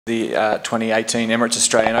the 2018 Emirates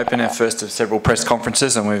Australian Open, our first of several press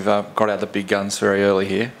conferences, and we've got out the big guns very early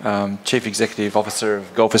here. Chief Executive Officer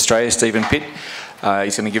of Golf Australia, Stephen Pitt.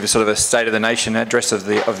 He's going to give us sort of a State of the Nation address of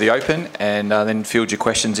the Open, and then field your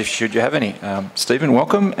questions if should you have any. Stephen,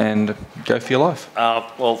 welcome, and go for your life.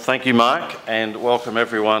 Well, thank you, Mark, and welcome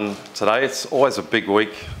everyone today. It's always a big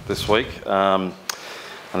week this week. And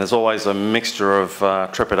there's always a mixture of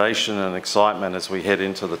trepidation and excitement as we head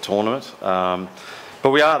into the tournament.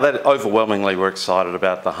 But overwhelmingly we're excited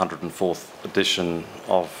about the 104th edition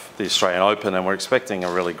of the Australian Open, and we're expecting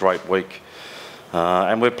a really great week.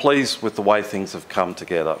 And we're pleased with the way things have come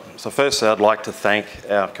together. So firstly, I'd like to thank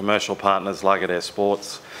our commercial partners, Lagardère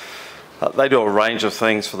Sports. They do a range of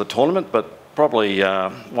things for the tournament, but probably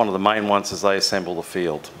one of the main ones is they assemble the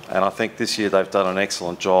field. And I think this year they've done an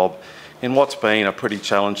excellent job in what's been a pretty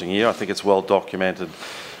challenging year. I think it's well documented,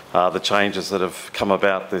 the changes that have come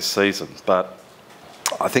about this season. But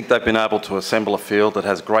I think they've been able to assemble a field that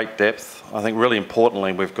has great depth. I think really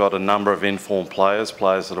importantly, we've got a number of informed players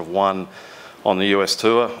that have won on the US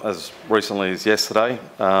Tour as recently as yesterday.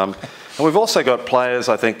 And we've also got players,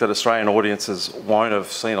 I think, that Australian audiences won't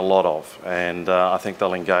have seen a lot of, and I think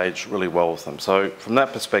they'll engage really well with them. So from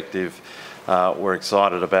that perspective, we're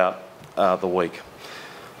excited about the week.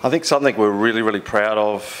 I think something we're really, really proud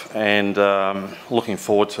of and looking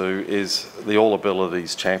forward to is the All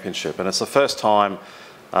Abilities Championship. And it's the first time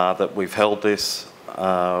that we've held this.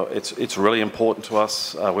 It's really important to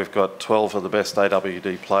us. We've got 12 of the best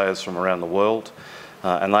AWD players from around the world,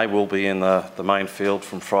 and they will be in the main field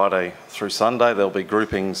from Friday through Sunday. There'll be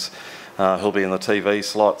groupings who'll be in the TV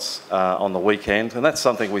slots on the weekend, and that's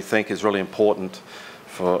something we think is really important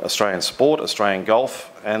for Australian sport, Australian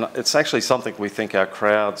golf, and it's actually something we think our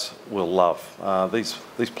crowds will love.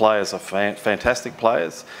 These players are fantastic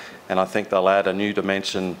players, and I think they'll add a new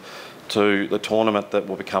dimension to the tournament that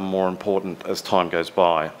will become more important as time goes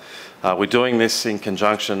by. We're doing this in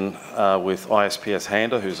conjunction with ISPS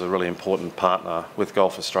Handa, who's a really important partner with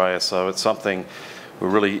Golf Australia, so it's something we're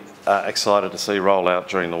really excited to see roll out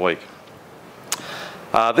during the week.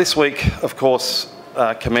 This week, of course,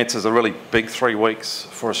 commences a really big 3 weeks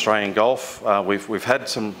for Australian golf. We've had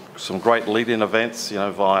some great lead-in events,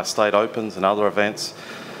 via state opens and other events,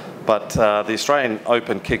 but the Australian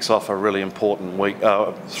Open kicks off a really important week,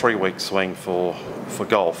 3-week swing for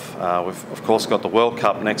golf. We've of course got the World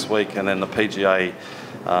Cup next week, and then the PGA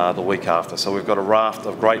the week after. So we've got a raft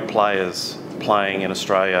of great players playing in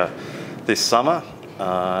Australia this summer.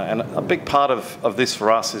 And a big part of this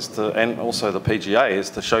for us and also the PGA,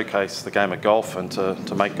 is to showcase the game of golf and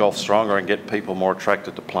to make golf stronger and get people more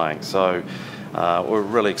attracted to playing. So we're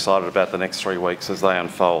really excited about the next 3 weeks as they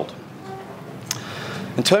unfold.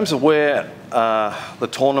 In terms of where the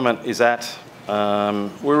tournament is at,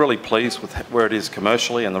 we're really pleased with where it is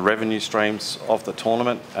commercially and the revenue streams of the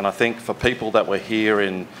tournament. And I think for people that were here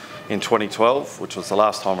in 2012, which was the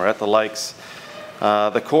last time we were at the Lakes,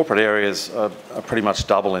 the corporate areas are pretty much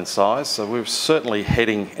double in size, so we're certainly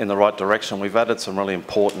heading in the right direction. We've added some really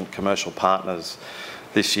important commercial partners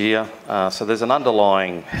this year, so there's an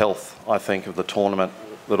underlying health, I think, of the tournament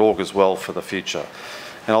that augurs well for the future.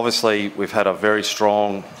 And obviously we've had a very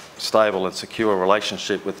strong, stable and secure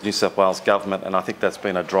relationship with the New South Wales Government, and I think that's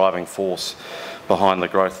been a driving force behind the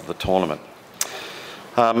growth of the tournament.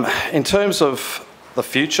 In terms of the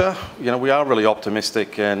future, we are really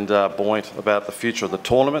optimistic and buoyant about the future of the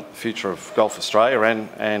tournament, the future of Golf Australia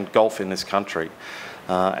and golf in this country.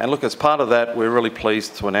 And look, as part of that, we're really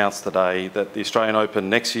pleased to announce today that the Australian Open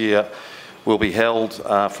next year will be held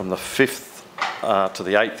from the 5th to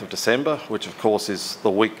the 8th of December, which of course is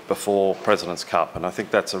the week before President's Cup. And I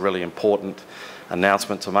think that's a really important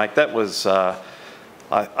announcement to make. That was,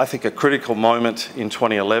 I think, a critical moment in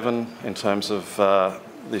 2011 in terms of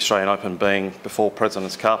the Australian Open being before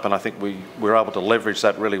President's Cup, and I think we were able to leverage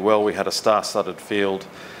that really well. We had a star-studded field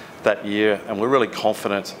that year, and we're really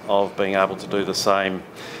confident of being able to do the same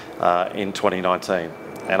in 2019.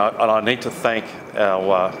 And I need to thank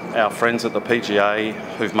our friends at the PGA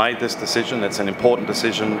who've made this decision. It's an important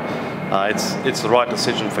decision. It's the right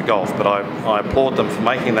decision for golf, but I applaud them for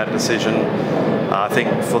making that decision. I think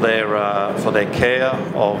for their care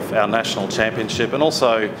of our national championship, and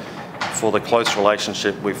also for the close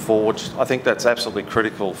relationship we've forged. I think that's absolutely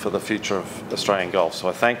critical for the future of Australian golf. So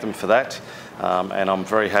I thank them for that, and I'm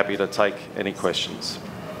very happy to take any questions.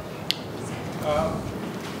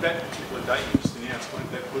 That particular date you just announced,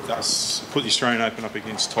 won't that put the Australian Open up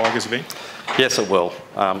against Tiger's event? Yes, it will.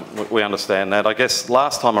 We understand that. I guess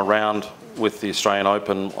last time around with the Australian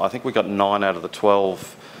Open, I think we got 9 out of the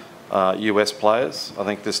 12 US players. I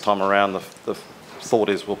think this time around the thought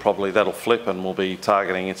is that'll flip and we'll be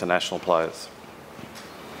targeting international players.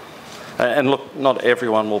 And look, not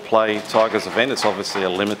everyone will play Tigers event. It's obviously a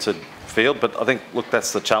limited field, but I think, look,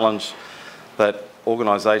 that's the challenge that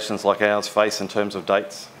organisations like ours face in terms of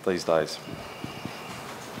dates these days.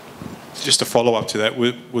 Just a follow-up to that,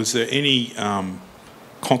 was there any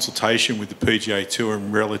consultation with the PGA Tour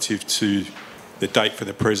relative to the date for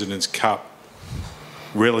the President's Cup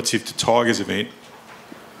relative to Tigers event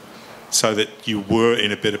so that you were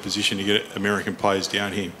in a better position to get American players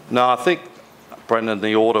down here? No, I think, Brendan,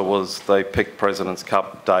 the order was they picked President's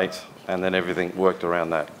Cup date and then everything worked around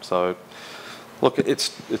that. So, look,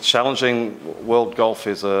 it's challenging. World golf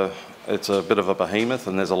is it's a bit of a behemoth,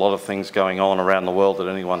 and there's a lot of things going on around the world at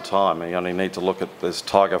any one time. You only need to look at, there's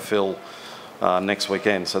Tiger Phil next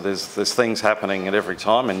weekend. So there's things happening at every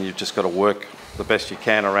time, and you've just got to work the best you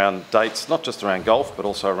can around dates, not just around golf, but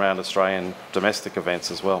also around Australian domestic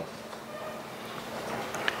events as well.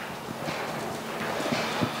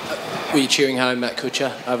 Were you cheering home Matt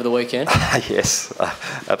Kuchar over the weekend? Yes,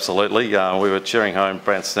 absolutely. We were cheering home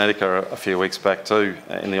Brandt Snedeker a few weeks back too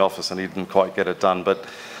in the office, and he didn't quite get it done. But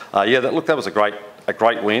yeah, that was a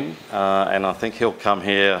great win, and I think he'll come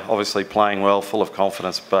here obviously playing well, full of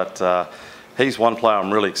confidence. But he's one player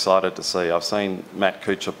I'm really excited to see. I've seen Matt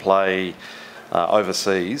Kuchar play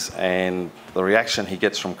overseas, and the reaction he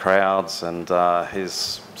gets from crowds and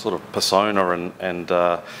his sort of persona and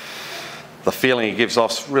the feeling he gives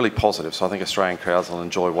off is really positive. So I think Australian crowds will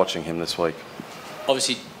enjoy watching him this week.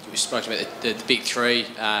 Obviously, we spoke about the big three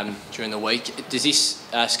during the week. Does this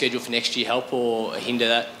schedule for next year help or hinder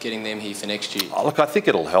that, getting them here for next year? Oh, look, I think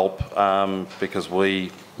it'll help because we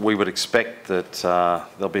would expect that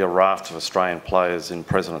there'll be a raft of Australian players in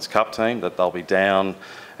President's Cup team, that they'll be down,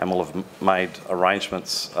 and we'll have made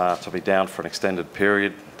arrangements to be down for an extended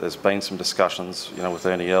period. There's been some discussions, with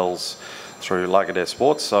Ernie Els through Lagardère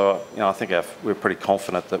Sports. So, I think we're pretty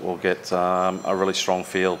confident that we'll get a really strong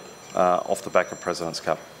field off the back of President's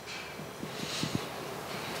Cup.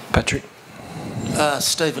 Patrick?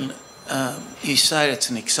 Stephen, you say it's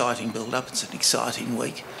an exciting build-up, it's an exciting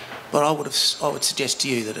week, but I would suggest to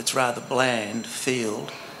you that it's rather bland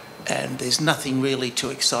field, and there's nothing really to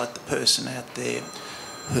excite the person out there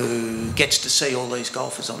who gets to see all these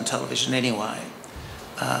golfers on television anyway.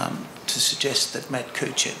 To suggest that Matt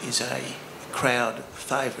Kuchar is a crowd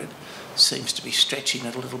favourite seems to be stretching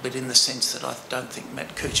it a little bit, in the sense that I don't think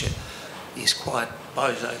Matt Kuchar is quite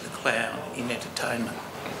Bozo the Clown in entertainment.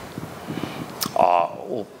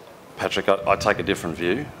 Well, Patrick, I take a different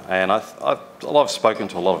view, and I've spoken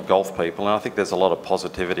to a lot of golf people, and I think there's a lot of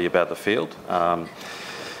positivity about the field.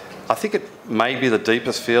 I think it may be the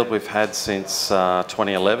deepest field we've had since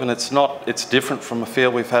 2011. It's different from a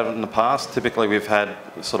field we've had in the past. Typically we've had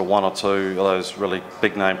sort of one or two of those really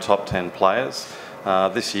big name top 10 players.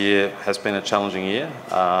 This year has been a challenging year.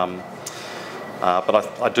 But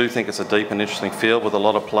I do think it's a deep and interesting field with a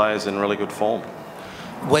lot of players in really good form.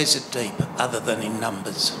 Where's it deep, other than in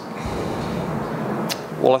numbers?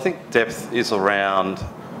 Well, I think depth is around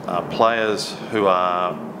players who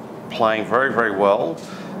are playing very, very well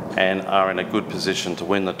and are in a good position to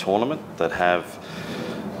win the tournament, that have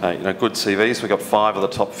good CVs. We've got 5 of the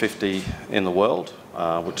top 50 in the world,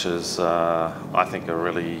 which is, I think, a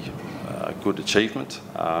really good achievement.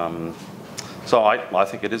 So I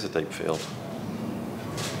think it is a deep field.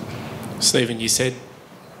 Stephen, you said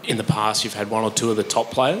in the past you've had 1 or 2 of the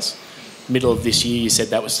top players. Middle of this year you said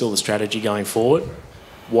that was still the strategy going forward.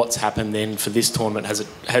 What's happened then for this tournament?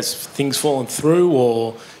 Has things fallen through,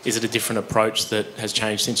 or is it a different approach that has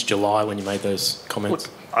changed since July when you made those comments?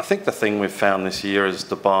 Look, I think the thing we've found this year is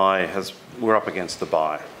we're up against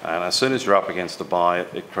Dubai, and as soon as you're up against Dubai,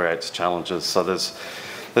 it creates challenges. So there's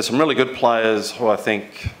some really good players who I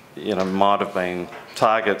think might have been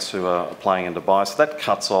targets who are playing in Dubai. So that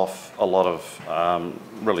cuts off a lot of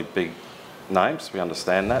really big names. We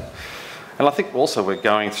understand that. And I think also we're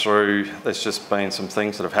going through, there's just been some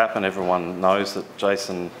things that have happened. Everyone knows that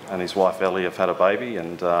Jason and his wife Ellie have had a baby,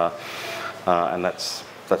 and that's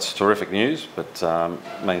terrific news, but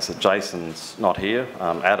means that Jason's not here.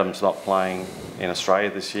 Adam's not playing in Australia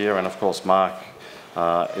this year, and of course Mark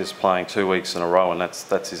is playing 2 weeks in a row, and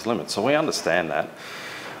that's his limit. So we understand that.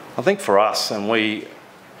 I think for us, and we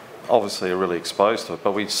obviously are really exposed to it,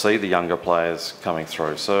 but we see the younger players coming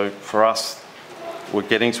through. So for us, we're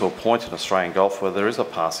getting to a point in Australian golf where there is a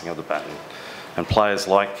passing of the baton, and players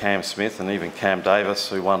like Cam Smith and even Cam Davis,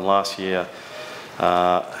 who won last year,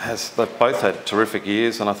 they've both had terrific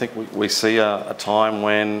years, and I think we see a time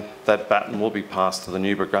when that baton will be passed to the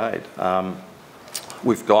new brigade.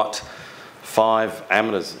 We've got 5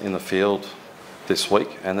 amateurs in the field this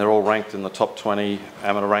week, and they're all ranked in the top 20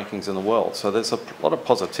 amateur rankings in the world. So there's a lot of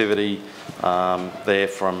positivity there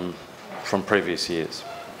from previous years.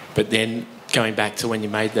 But then going back to when you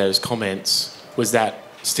made those comments, was that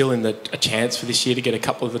still a chance for this year to get a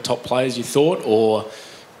couple of the top players you thought, or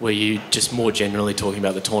were you just more generally talking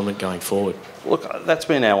about the tournament going forward? Look, that's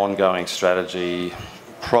been our ongoing strategy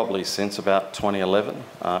probably since about 2011,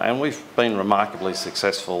 and we've been remarkably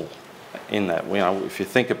successful in that. You know, if you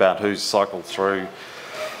think about who's cycled through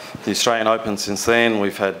the Australian Open since then,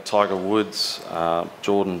 we've had Tiger Woods,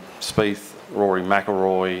 Jordan Spieth, Rory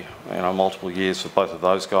McIlroy, multiple years for both of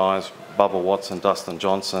those guys, Bubba Watson, Dustin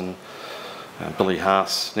Johnson, Billy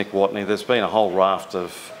Haas, Nick Watney. There's been a whole raft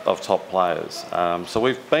of top players. So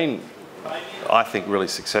we've been, I think, really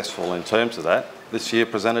successful in terms of that. This year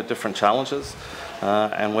presented different challenges,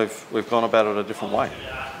 and we've gone about it a different way.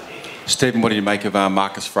 Stephen, what do you make of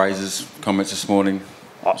Marcus Fraser's comments this morning,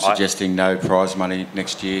 suggesting no prize money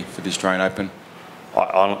next year for the Australian Open?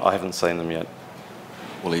 I haven't seen them yet.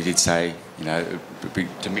 Well, he did say,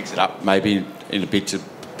 to mix it up, maybe in a bid to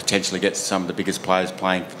potentially get some of the biggest players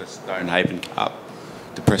playing for the Stonehaven Cup,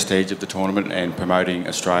 the prestige of the tournament, and promoting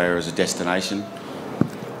Australia as a destination.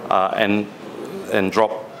 And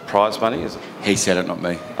drop prize money, is it? He said it, not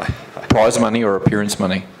me. Prize money or appearance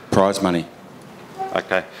money? Prize money.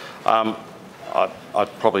 Okay. I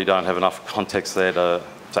probably don't have enough context there to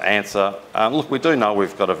answer. Look, we do know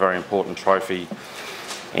we've got a very important trophy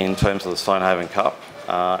in terms of the Stonehaven Cup,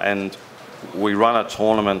 and we run a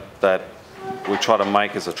tournament that we try to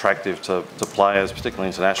make as attractive to players, particularly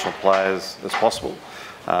international players, as possible.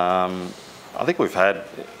 I think we've had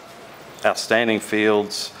outstanding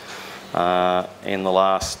fields in the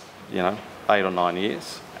last 8 or 9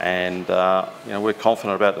 years, and we're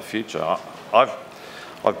confident about the future.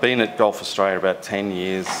 I've been at Golf Australia about 10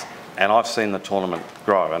 years, and I've seen the tournament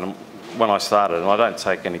grow. And when I started, and I don't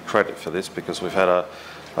take any credit for this because we've had a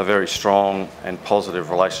very strong and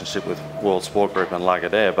positive relationship with World Sport Group and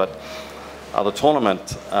Lagardère, but the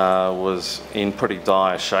tournament was in pretty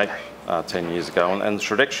dire shape 10 years ago, and the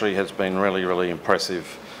trajectory has been really, really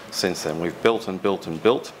impressive since then. We've built and built and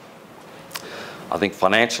built. I think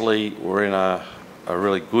financially we're in a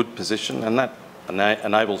really good position, and that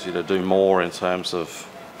enables you to do more in terms of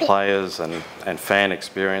players and fan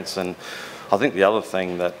experience. And I think the other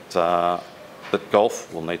thing that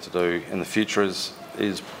golf will need to do in the future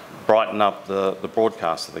is brighten up the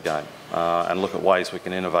broadcast of the game and look at ways we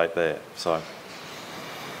can innovate there. So,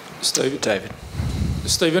 David.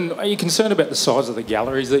 Stephen, are you concerned about the size of the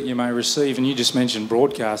galleries that you may receive? And you just mentioned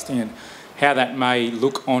broadcasting and how that may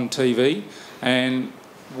look on TV. And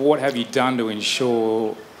what have you done to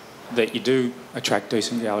ensure that you do attract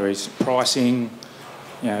decent galleries? Pricing,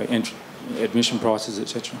 admission prices,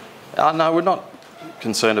 etc. No, we're not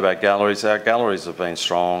concerned about galleries. Our galleries have been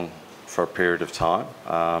strong for a period of time,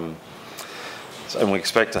 and we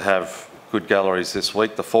expect to have good galleries this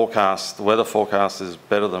week. The weather forecast is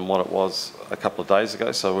better than what it was a couple of days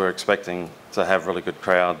ago, so we're expecting to have really good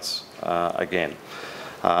crowds again.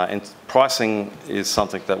 And pricing is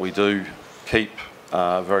something that we do keep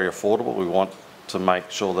very affordable. We want to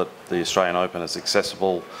make sure that the Australian Open is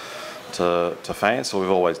accessible to fans, so we've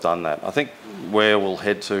always done that. I think where we'll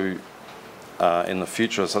head to in the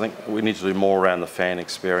future is I think we need to do more around the fan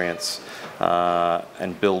experience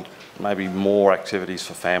and build maybe more activities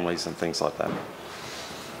for families and things like that.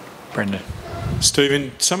 Brendan.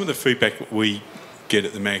 Stephen, some of the feedback that we get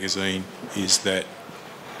at the magazine is that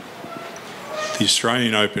the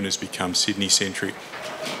Australian Open has become Sydney-centric,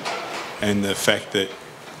 and the fact that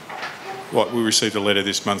we received a letter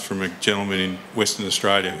this month from a gentleman in Western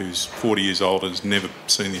Australia who's 40 years old and has never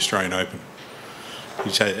seen the Australian Open.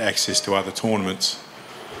 He's had access to other tournaments,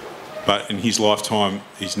 but in his lifetime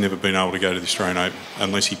he's never been able to go to the Australian Open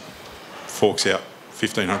unless he forks out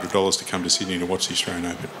 $1,500 to come to Sydney to watch the Australian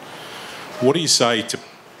Open. What do you say to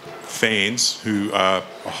fans who are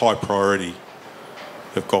a high priority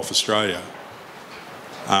of Golf Australia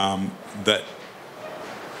that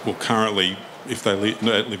will currently, if they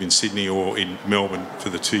live in Sydney or in Melbourne for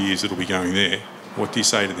the 2 years it'll be going there, what do you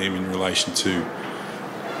say to them in relation to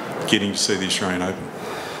getting to see the Australian Open?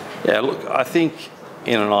 Yeah, look, I think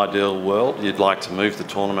in an ideal world you'd like to move the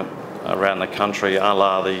tournament around the country a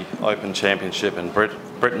la the Open Championship in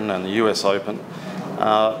Britain and the US Open.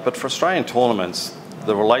 But for Australian tournaments,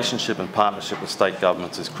 the relationship and partnership with state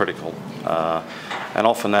governments is critical. And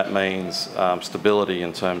often that means stability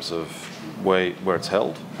in terms of where it's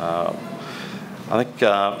held. I think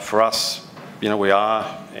for us, we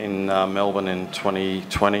are in Melbourne in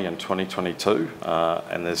 2020 and 2022,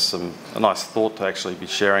 and there's a nice thought to actually be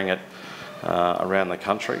sharing it around the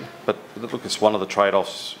country. But look, it's one of the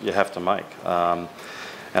trade-offs you have to make.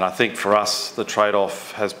 And I think for us, the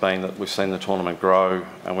trade-off has been that we've seen the tournament grow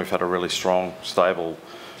and we've had a really strong, stable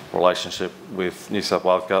relationship with New South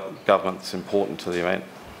Wales government that's important to the event.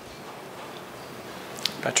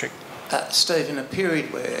 Patrick. Steve, in a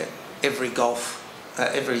period where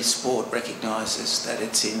every sport recognises that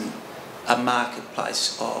it's in a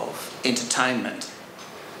marketplace of entertainment,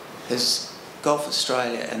 has Golf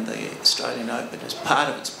Australia and the Australian Open, as part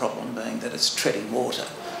of its problem being that it's treading water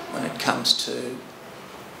when it comes to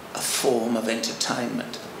a form of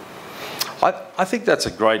entertainment? I think that's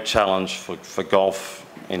a great challenge for golf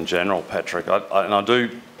in general, Patrick. And I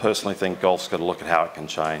do personally think golf's got to look at how it can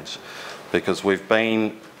change, because we've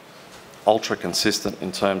been ultra consistent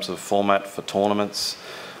in terms of format for tournaments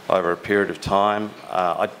over a period of time.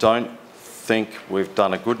 I don't think we've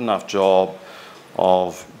done a good enough job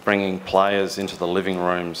of bringing players into the living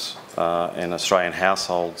rooms in Australian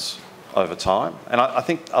households over time. And I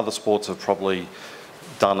think other sports have probably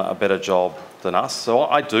done a better job than us. So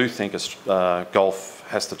I do think golf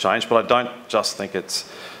has to change, but I don't just think it's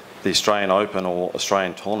the Australian Open or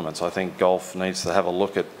Australian tournaments. I think golf needs to have a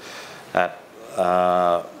look at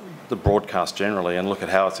the broadcast generally and look at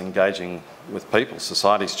how it's engaging with people.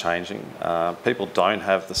 Society's changing. People don't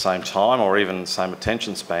have the same time or even the same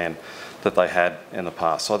attention span that they had in the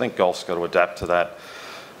past. So I think golf's got to adapt to that,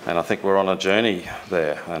 and I think we're on a journey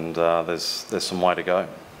there, and there's some way to go.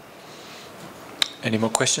 Any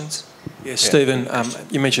more questions? Yeah, Stephen,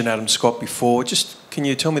 you mentioned Adam Scott before. Just can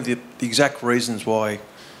you tell me the exact reasons why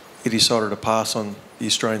he decided to pass on the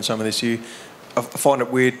Australian Summer this year? I find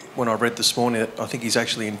it weird when I read this morning that I think he's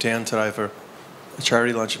actually in town today for a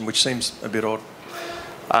charity luncheon, which seems a bit odd.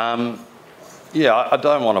 Yeah, I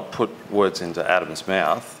don't want to put words into Adam's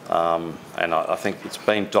mouth, and I think it's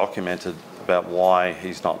been documented about why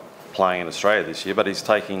he's not playing in Australia this year, but he's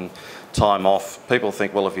taking time off. People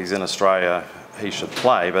think, well, if he's in Australia, he should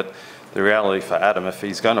play, but the reality for Adam, if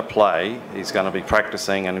he's going to play, he's going to be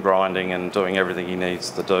practicing and grinding and doing everything he needs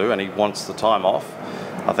to do, and he wants the time off.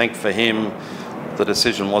 I think for him, the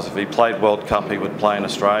decision was if he played World Cup, he would play in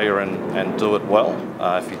Australia and do it well.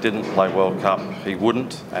 If he didn't play World Cup, he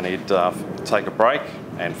wouldn't, and he'd take a break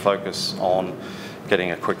and focus on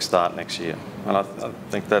getting a quick start next year. And I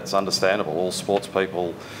think that's understandable. All sports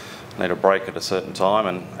people need a break at a certain time,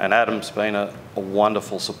 and Adam's been a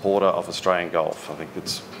wonderful supporter of Australian golf. I think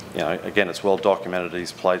it's, again, it's well documented.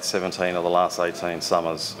 He's played 17 of the last 18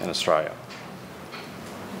 summers in Australia.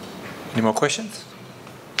 Any more questions?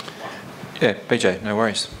 Yeah, BJ, no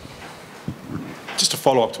worries. Just to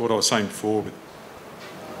follow up to what I was saying before with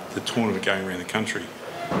the tournament going around the country,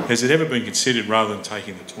 has it ever been considered, rather than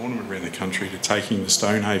taking the tournament around the country, to taking the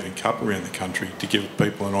Stonehaven Cup around the country to give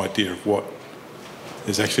people an idea of what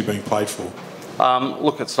is actually being played for?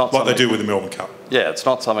 Look, it's not like they do with the Melbourne Cup. Yeah, it's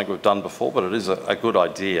not something we've done before, but it is a good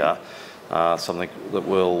idea, something that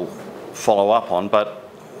we'll follow up on. But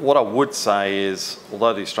what I would say is,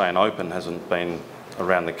 although the Australian Open hasn't been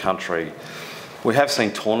around the country, we have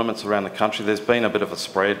seen tournaments around the country. There's been a bit of a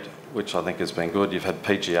spread, which I think has been good. You've had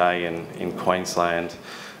PGA in Queensland,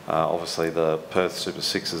 obviously the Perth Super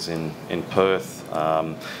Sixes in Perth.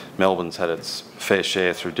 Melbourne's had its fair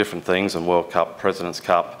share through different things, and World Cup, President's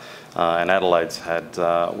Cup, and Adelaide's had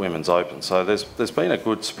Women's Open. So there's been a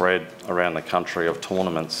good spread around the country of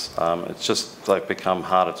tournaments. It's just they've become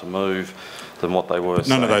harder to move than what they were. But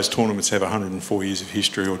none of those tournaments have 104 years of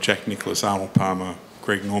history, or Jack Nicklaus, Arnold Palmer,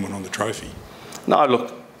 Greg Norman on the trophy. No,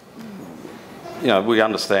 look, we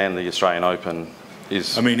understand the Australian Open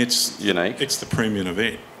is it's unique. It's the premium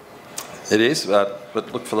event. It is, but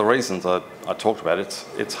look, for the reasons I talked about,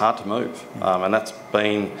 it's hard to move, and that's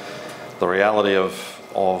been the reality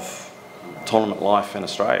of tournament life in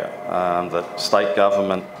Australia. That state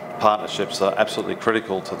government partnerships are absolutely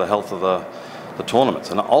critical to the health of the tournaments,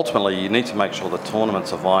 and ultimately you need to make sure the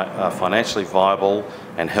tournaments are financially viable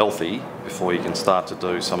and healthy before you can start to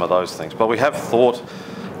do some of those things. But we have thought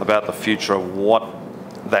about the future of what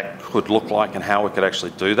that could look like and how we could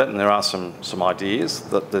actually do that, and there are some ideas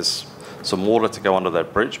that there's some water to go under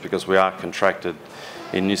that bridge, because we are contracted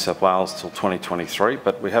in New South Wales till 2023,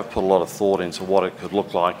 but we have put a lot of thought into what it could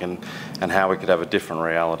look like and how we could have a different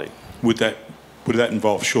reality. Would that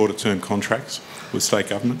involve shorter term contracts with state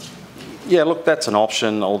governments? Yeah, look, that's an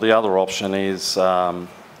option, or the other option is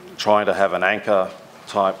trying to have an anchor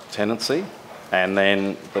type tenancy, and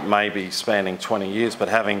then that may be spanning 20 years, but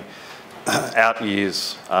having out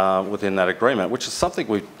years within that agreement, which is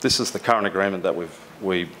something this is the current agreement that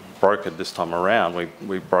we brokered this time around.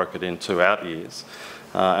 We brokered in 2 out years,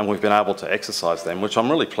 and we've been able to exercise them, which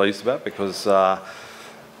I'm really pleased about, because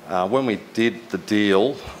When we did the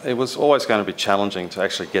deal, it was always going to be challenging to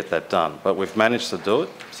actually get that done, but we've managed to do it.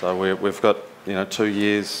 So we've got 2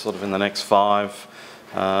 years sort of in the next 5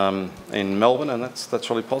 in Melbourne, and that's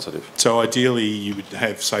really positive. So ideally you would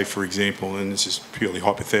have, say for example, and this is purely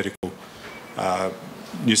hypothetical,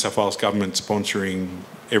 New South Wales government sponsoring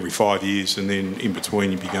every 5 years, and then in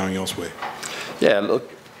between you'd be going elsewhere. Yeah,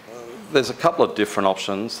 look, there's a couple of different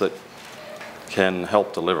options that can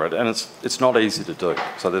help deliver it, and it's not easy to do.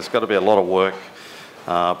 So there's got to be a lot of work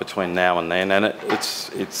between now and then, and it's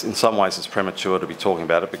in some ways it's premature to be talking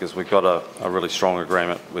about it because we've got a really strong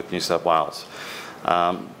agreement with New South Wales.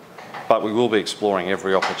 But we will be exploring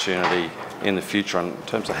every opportunity in the future in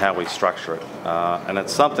terms of how we structure it. And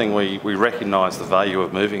it's something we recognise the value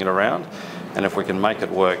of moving it around, and if we can make it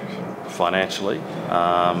work financially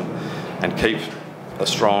and keep a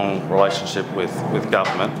strong relationship with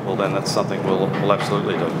government, well then that's something we'll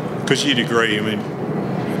absolutely do. Because you'd agree, I mean,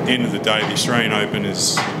 at the end of the day, the Australian Open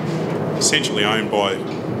is essentially owned by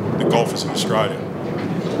the golfers of Australia,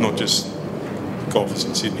 not just golfers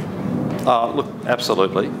in Sydney. Look,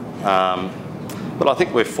 absolutely. But I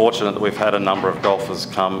think we're fortunate that we've had a number of golfers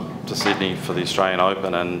come to Sydney for the Australian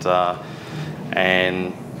Open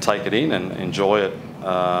and take it in and enjoy it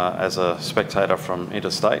as a spectator from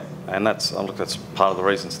interstate. And that's part of the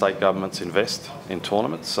reason state governments invest in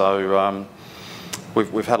tournaments. So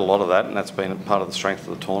we've had a lot of that, and that's been part of the strength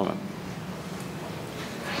of the tournament.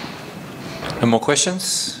 No more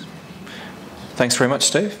questions? Thanks very much,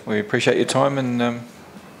 Steve. We appreciate your time, and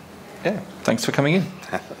yeah, thanks for coming in.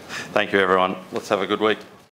 Thank you, everyone. Let's have a good week.